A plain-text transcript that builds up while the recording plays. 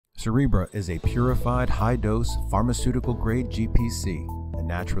Cerebra is a purified high-dose pharmaceutical-grade GPC, a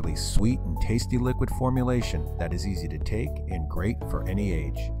naturally sweet and tasty liquid formulation that is easy to take and great for any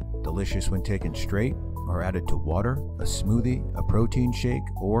age. Delicious when taken straight or added to water, a smoothie, a protein shake,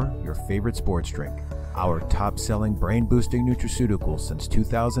 or your favorite sports drink. Our top-selling brain-boosting nutraceutical since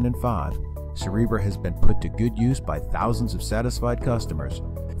 2005, Cerebra has been put to good use by thousands of satisfied customers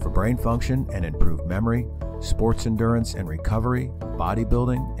for brain function and improved memory, sports endurance and recovery,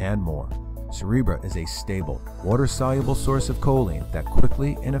 bodybuilding, and more. Cerebra is a stable, water-soluble source of choline that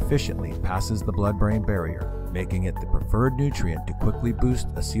quickly and efficiently passes the blood-brain barrier, making it the preferred nutrient to quickly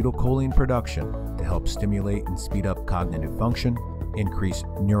boost acetylcholine production to help stimulate and speed up cognitive function, increase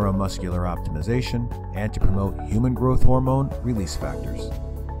neuromuscular optimization, and to promote human growth hormone release factors.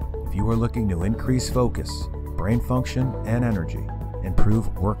 If you are looking to increase focus, brain function, and energy,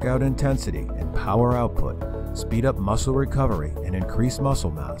 improve workout intensity and power output, speed up muscle recovery, and increase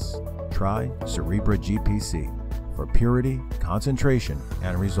muscle mass, try Cerebra GPC for purity, concentration,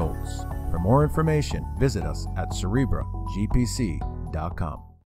 and results. For more information, visit us at cerebragpc.com.